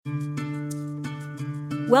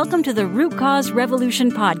Welcome to the Root Cause Revolution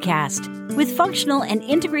podcast with functional and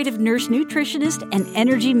integrative nurse nutritionist and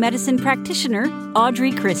energy medicine practitioner,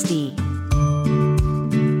 Audrey Christie.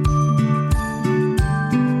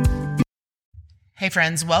 Hey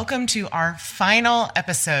friends, welcome to our final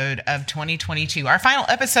episode of 2022, our final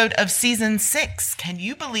episode of season 6. Can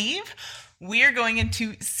you believe we are going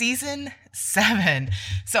into season 7?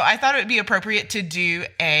 So I thought it would be appropriate to do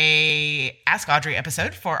a Ask Audrey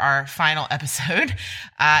episode for our final episode.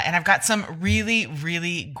 And I've got some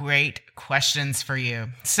really great questions for you.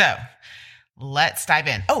 So let's dive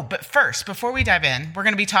in. Oh, but first, before we dive in, we're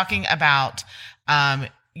going to be talking about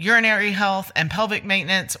urinary health and pelvic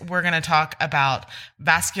maintenance. We're going to talk about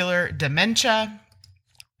vascular dementia.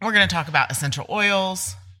 We're going to talk about essential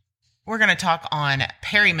oils. We're going to talk on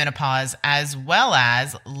perimenopause as well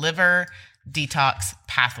as liver detox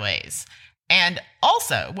pathways. And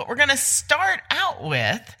also, what we're going to start out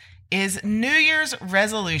with is New Year's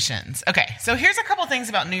resolutions. Okay, so here's a couple things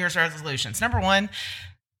about New Year's resolutions. Number one,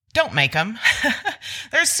 don't make them.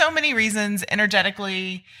 There's so many reasons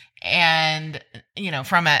energetically and,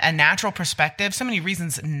 from a natural perspective, so many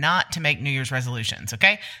reasons not to make New Year's resolutions,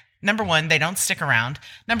 okay? Number one, they don't stick around.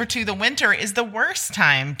 Number two, the winter is the worst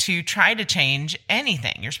time to try to change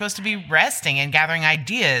anything. You're supposed to be resting and gathering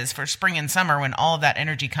ideas for spring and summer when all of that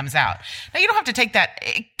energy comes out. Now, you don't have to take that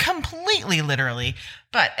completely literally,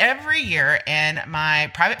 but every year in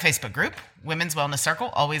my private Facebook group, Women's Wellness Circle,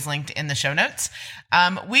 always linked in the show notes,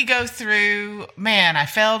 we go through, I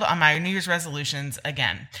failed on my New Year's resolutions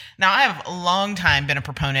again. Now, I have a long time been a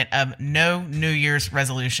proponent of no New Year's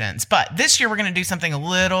resolutions, but this year we're going to do something a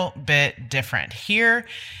little bit different. Here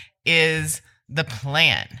is the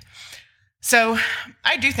plan. So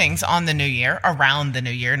I do things on the new year, around the new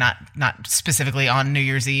year, not specifically on New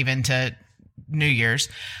Year's Eve into New Year's.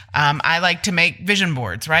 I like to make vision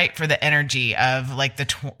boards, right? For the energy of like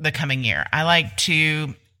the coming year. I like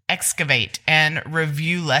to excavate and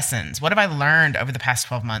review lessons. What have I learned over the past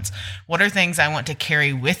 12 months? What are things I want to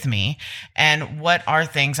carry with me? And what are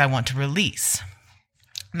things I want to release?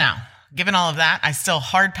 Now, given all of that, I still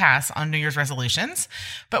hard pass on New Year's resolutions.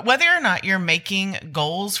 But whether or not you're making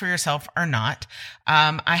goals for yourself or not,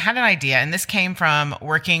 I had an idea, and this came from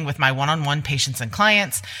working with my one-on-one patients and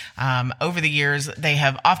clients. Over the years, they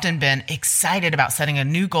have often been excited about setting a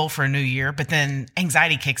new goal for a new year, but then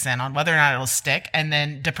anxiety kicks in on whether or not it'll stick, and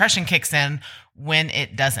then depression kicks in when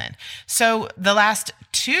it doesn't. So the last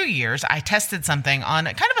 2 years, I tested something on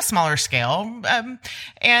kind of a smaller scale.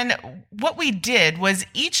 And what we did was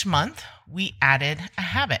each month we added a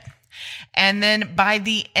habit. And then by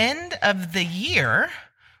the end of the year,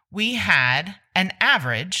 we had an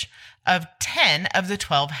average of 10 of the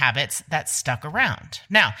 12 habits that stuck around.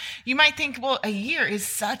 Now, you might think, well, a year is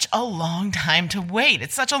such a long time to wait.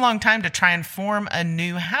 It's such a long time to try and form a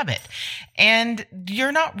new habit. And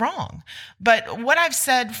you're not wrong. But what I've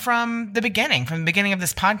said from the beginning of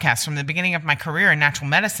this podcast, from the beginning of my career in natural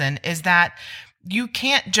medicine, is that you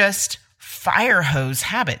can't just fire hose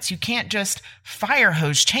habits. You can't just fire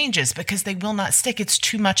hose changes because they will not stick. It's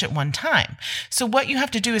too much at one time. So what you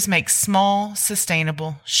have to do is make small,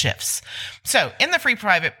 sustainable shifts. So in the free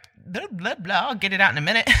private, I'll get it out in a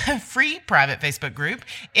minute, free private Facebook group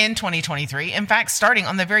in 2023. In fact, starting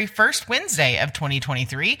on the very first Wednesday of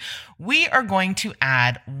 2023, we are going to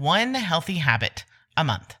add one healthy habit a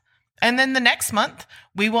month. And then the next month,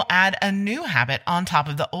 we will add a new habit on top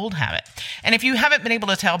of the old habit. And if you haven't been able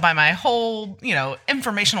to tell by my whole,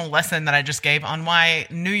 informational lesson that I just gave on why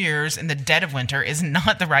New Year's in the dead of winter is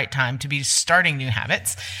not the right time to be starting new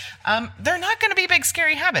habits, they're not going to be big,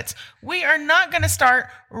 scary habits. We are not going to start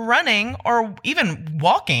running or even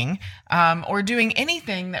walking or doing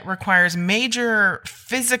anything that requires major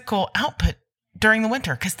physical output during the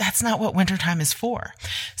winter, because that's not what wintertime is for.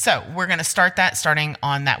 So we're going to start that starting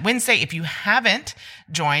on that Wednesday. If you haven't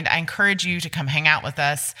joined, I encourage you to come hang out with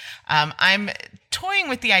us. I'm toying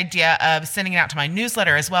with the idea of sending it out to my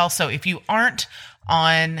newsletter as well. So if you aren't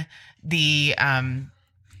on the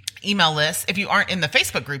email list, if you aren't in the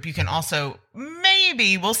Facebook group, you can also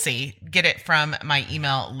we'll see, get it from my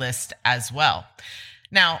email list as well.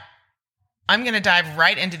 Now, I'm going to dive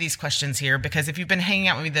right into these questions here because if you've been hanging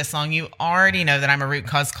out with me this long, you already know that I'm a root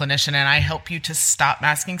cause clinician and I help you to stop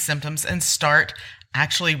masking symptoms and start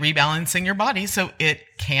actually rebalancing your body so it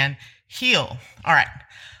can heal. All right,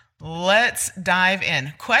 let's dive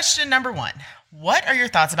in. Question number 1. What are your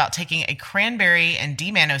thoughts about taking a cranberry and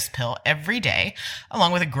D-mannose pill every day,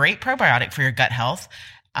 along with a great probiotic for your gut health,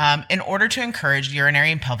 in order to encourage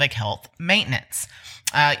urinary and pelvic health maintenance?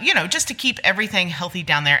 Just to keep everything healthy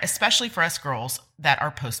down there, especially for us girls that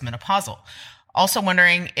are postmenopausal. Also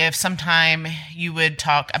wondering if sometime you would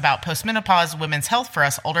talk about postmenopause women's health for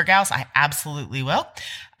us older gals. I absolutely will.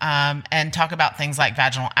 And talk about things like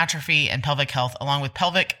vaginal atrophy and pelvic health, along with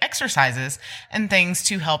pelvic exercises and things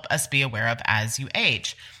to help us be aware of as you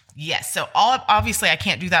age. Yes. So obviously I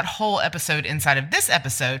can't do that whole episode inside of this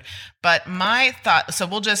episode, but my thought, so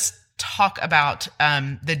we'll just talk about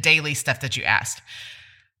the daily stuff that you asked.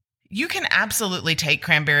 You can absolutely take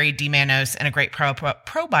cranberry, D-mannose, and a great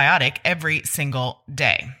probiotic every single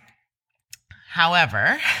day.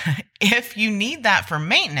 However, if you need that for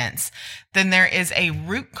maintenance, then there is a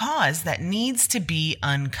root cause that needs to be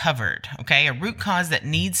uncovered. Okay. A root cause that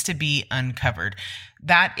needs to be uncovered.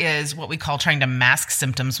 That is what we call trying to mask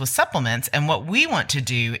symptoms with supplements. And what we want to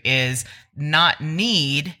do is not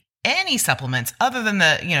need any supplements other than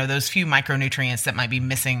those few micronutrients that might be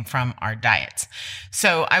missing from our diets.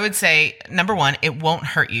 So I would say, number one, it won't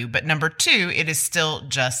hurt you. But number two, it is still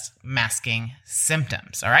just masking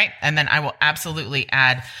symptoms. All right. And then I will absolutely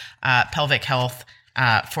add pelvic health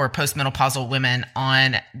for postmenopausal women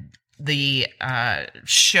on the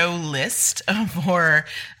show list for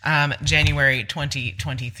January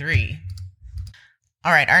 2023.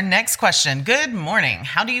 All right, our next question. Good morning.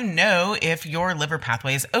 How do you know if your liver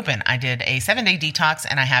pathway is open? I did a 7-day detox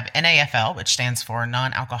and I have NAFL, which stands for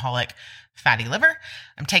non-alcoholic fatty liver.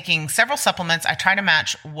 I'm taking several supplements. I try to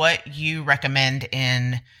match what you recommend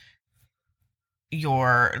in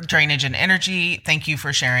your drainage and energy. Thank you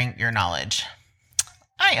for sharing your knowledge.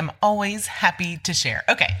 I am always happy to share.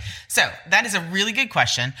 Okay, so that is a really good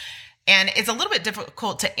question. And it's a little bit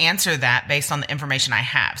difficult to answer that based on the information I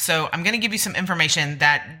have. So I'm going to give you some information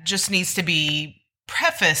that just needs to be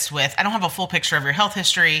prefaced with, I don't have a full picture of your health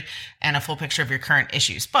history and a full picture of your current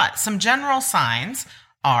issues, but some general signs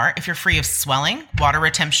are if you're free of swelling, water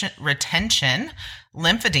retention,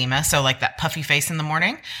 lymphedema, so like that puffy face in the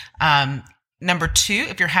morning. Number two,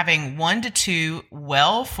 if you're having 1 to 2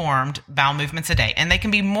 well-formed bowel movements a day, and they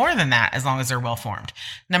can be more than that as long as they're well-formed.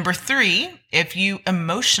 Number three, if you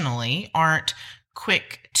emotionally aren't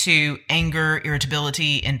quick to anger,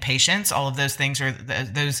 irritability, impatience, all of those things are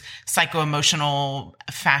those psycho-emotional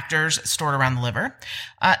factors stored around the liver.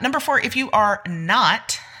 Number four, if you are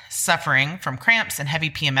not suffering from cramps and heavy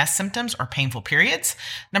PMS symptoms or painful periods.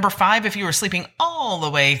 Number five, if you were sleeping all the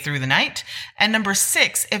way through the night. And number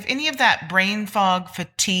six, if any of that brain fog,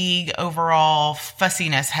 fatigue, overall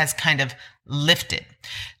fussiness has kind of lifted.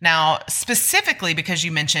 Now, specifically because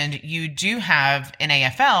you mentioned you do have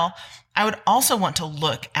NAFL, I would also want to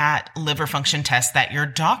look at liver function tests that your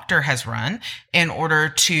doctor has run in order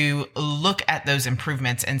to look at those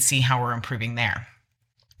improvements and see how we're improving there.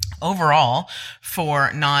 Overall,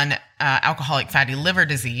 for non-alcoholic fatty liver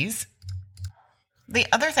disease, the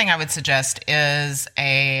other thing I would suggest is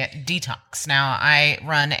a detox. Now, I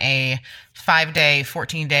run a 5-day,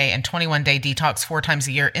 14-day, and 21-day detox 4 times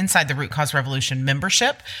a year inside the Root Cause Revolution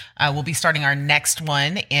membership. We'll be starting our next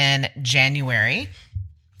one in January.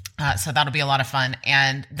 So that'll be a lot of fun.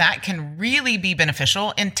 And that can really be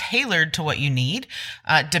beneficial and tailored to what you need,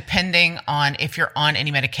 depending on if you're on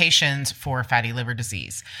any medications for fatty liver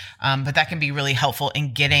disease. But that can be really helpful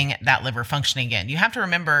in getting that liver functioning again. You have to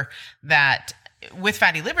remember that with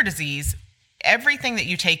fatty liver disease, everything that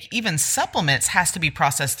you take, even supplements, has to be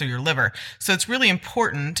processed through your liver. So it's really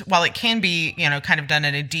important, while it can be, kind of done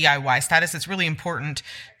in a DIY status, it's really important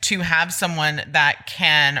to have someone that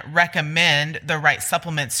can recommend the right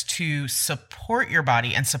supplements to support your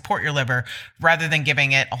body and support your liver, rather than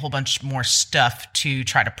giving it a whole bunch more stuff to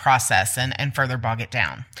try to process and further bog it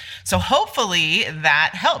down. So hopefully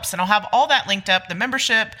that helps. And I'll have all that linked up, the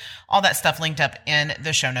membership, all that stuff linked up in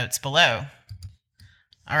the show notes below.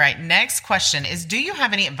 All right, next question is, do you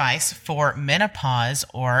have any advice for menopause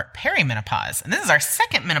or perimenopause? And this is our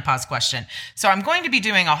second menopause question. So I'm going to be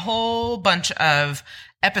doing a whole bunch of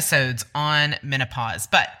episodes on menopause,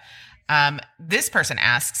 but this person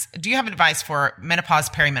asks, do you have advice for menopause,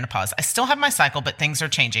 perimenopause? I still have my cycle, but things are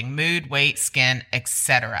changing: mood, weight, skin,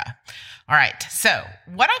 etc. All right. So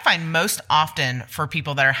what I find most often for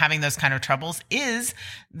people that are having those kind of troubles is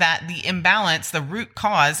that the imbalance, the root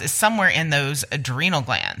cause, is somewhere in those adrenal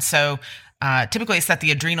glands. So typically it's that the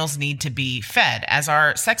adrenals need to be fed. As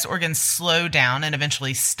our sex organs slow down and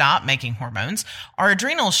eventually stop making hormones, our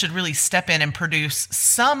adrenals should really step in and produce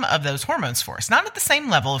some of those hormones for us. Not at the same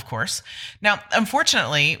level, of course. Now,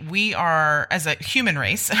 unfortunately, we are, as a human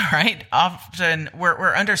race, right, often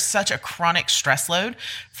we're under such a chronic stress load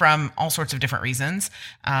from all sorts of different reasons,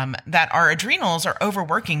 that our adrenals are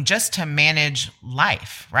overworking just to manage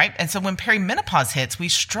life, right? And so when perimenopause hits, we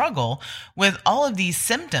struggle with all of these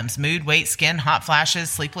symptoms: mood, weight, skin, hot flashes,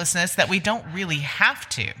 sleeplessness that we don't really have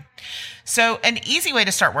to. So an easy way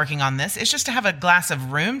to start working on this is just to have a glass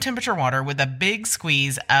of room temperature water with a big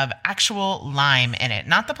squeeze of actual lime in it.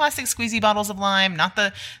 Not the plastic squeezy bottles of lime, not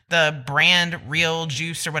the brand real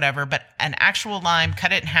juice or whatever, but an actual lime,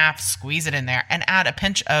 cut it in half, squeeze it in there, and add a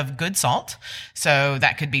pinch of good salt. So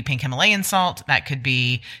that could be pink Himalayan salt, that could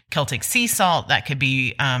be Celtic sea salt, that could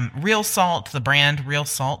be real salt, the brand real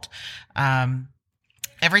salt.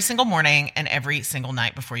 Every single morning and every single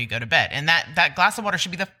night before you go to bed. And that glass of water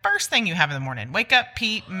should be the first thing you have in the morning. Wake up,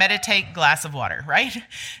 pee, meditate, glass of water, right?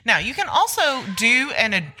 Now, you can also do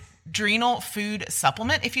an adrenal food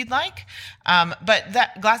supplement if you'd like. But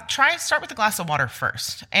start with the glass of water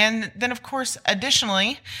first. And then, of course,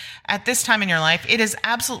 additionally, at this time in your life, it is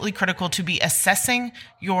absolutely critical to be assessing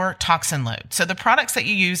your toxin load. So the products that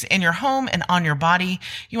you use in your home and on your body,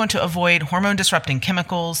 you want to avoid hormone disrupting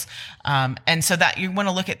chemicals. And so that you want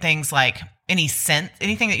to look at things like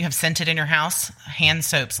anything that you have scented in your house, hand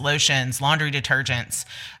soaps, lotions, laundry detergents.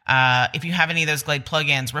 If you have any of those Glade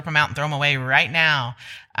plugins, rip them out and throw them away right now.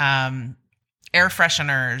 Air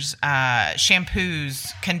fresheners,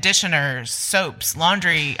 shampoos, conditioners, soaps,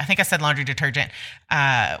 laundry. I think I said laundry detergent.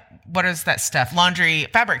 What is that stuff?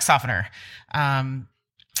 Fabric softener.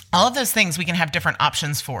 All of those things we can have different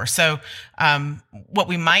options for. So what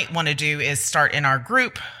we might want to do is start in our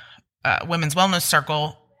group, Women's Wellness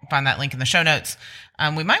Circle. Find that link in the show notes.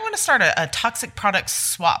 We might want to start a toxic product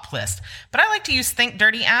swap list, but I like to use Think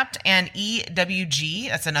Dirty app and EWG.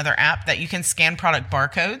 That's another app that you can scan product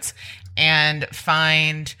barcodes and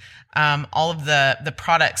find all of the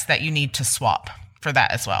products that you need to swap for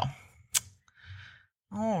that as well.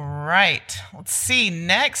 All right, let's see.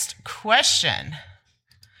 Next question.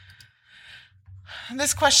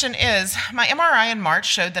 This question is, my MRI in March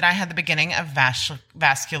showed that I had the beginning of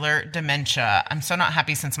vascular dementia. I'm so not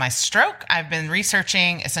happy since my stroke. I've been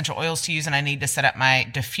researching essential oils to use and I need to set up my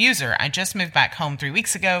diffuser. I just moved back home 3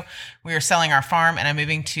 weeks ago. We are selling our farm and I'm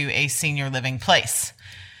moving to a senior living place.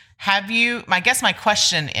 My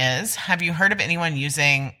question is, have you heard of anyone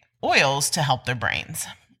using oils to help their brains?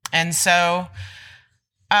 And so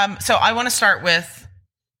I want to start with,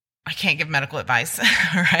 I can't give medical advice,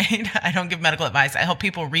 right? I don't give medical advice. I help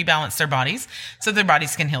people rebalance their bodies so their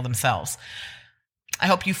bodies can heal themselves. I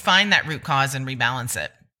hope you find that root cause and rebalance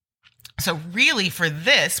it. So really for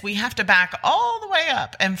this, we have to back all the way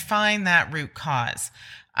up and find that root cause.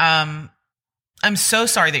 I'm so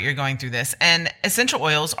sorry that you're going through this. And essential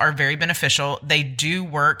oils are very beneficial. They do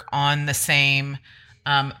work on the same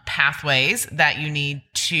pathways that you need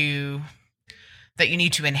to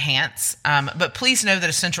enhance. But please know that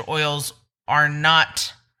essential oils are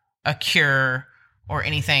not a cure or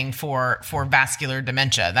anything for vascular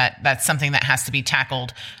dementia. That's something that has to be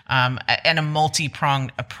tackled in a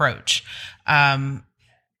multi-pronged approach. The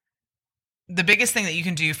biggest thing that you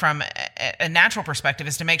can do from a natural perspective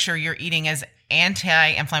is to make sure you're eating as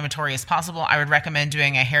anti-inflammatory as possible. I would recommend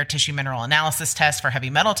doing a hair tissue mineral analysis test for heavy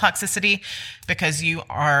metal toxicity because you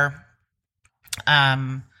are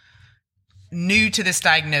new to this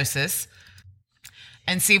diagnosis,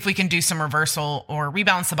 and see if we can do some reversal or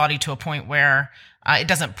rebalance the body to a point where it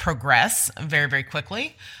doesn't progress very, very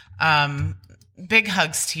quickly. Big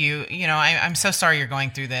hugs to you. I'm so sorry you're going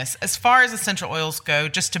through this. As far as essential oils go,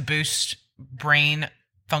 just to boost brain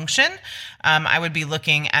function, I would be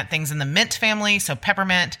looking at things in the mint family. So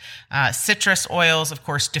peppermint, citrus oils, of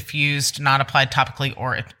course, diffused, not applied topically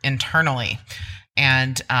or internally.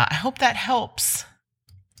 And I hope that helps.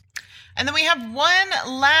 And then we have one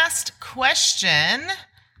last question,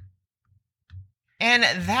 and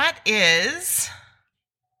that is,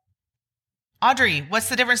 Audrey, what's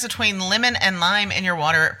the difference between lemon and lime in your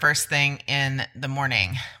water first thing in the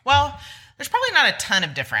morning? Well, there's probably not a ton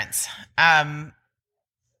of difference.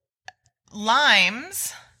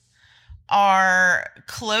 Limes are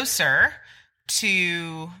closer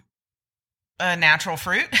to a natural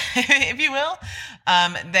fruit, if you will.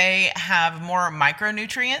 They have more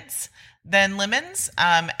micronutrients than lemons.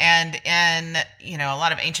 And in, a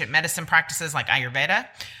lot of ancient medicine practices like Ayurveda,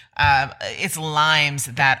 it's limes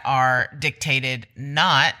that are dictated,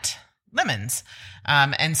 not lemons.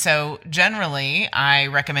 And so generally I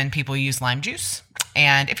recommend people use lime juice.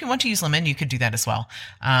 And if you want to use lemon, you could do that as well.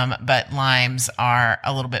 But limes are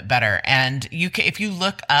a little bit better. And if you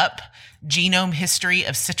look up genome history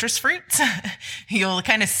of citrus fruits, you'll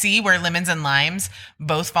kind of see where lemons and limes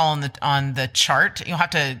both fall on the chart. You'll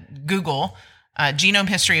have to Google genome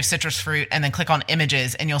history of citrus fruit and then click on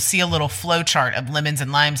images, and you'll see a little flow chart of lemons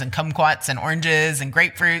and limes and kumquats and oranges and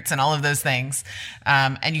grapefruits and all of those things.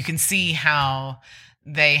 And you can see how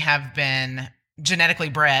they have been genetically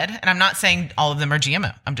bred, and I'm not saying all of them are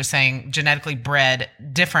GMO. I'm just saying genetically bred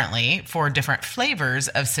differently for different flavors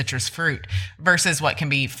of citrus fruit versus what can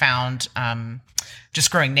be found just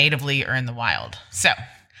growing natively or in the wild. So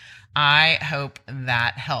I hope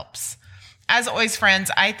that helps. As always,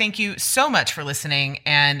 friends, I thank you so much for listening,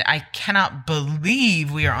 and I cannot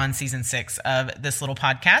believe we are on season 6 of this little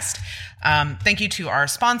podcast. Thank you to our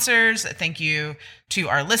sponsors. Thank you to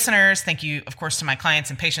our listeners. Thank you, of course, to my clients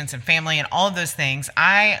and patients and family and all of those things.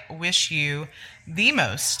 I wish you the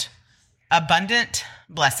most abundant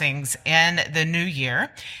blessings in the new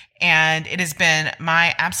year. And it has been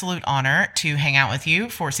my absolute honor to hang out with you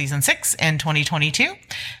for season 6 in 2022.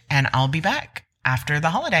 And I'll be back after the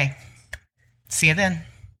holiday. See you then.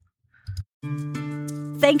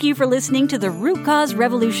 Thank you for listening to the Root Cause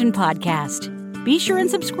Revolution podcast. Be sure and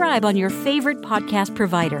subscribe on your favorite podcast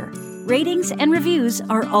provider. Ratings and reviews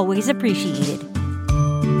are always appreciated.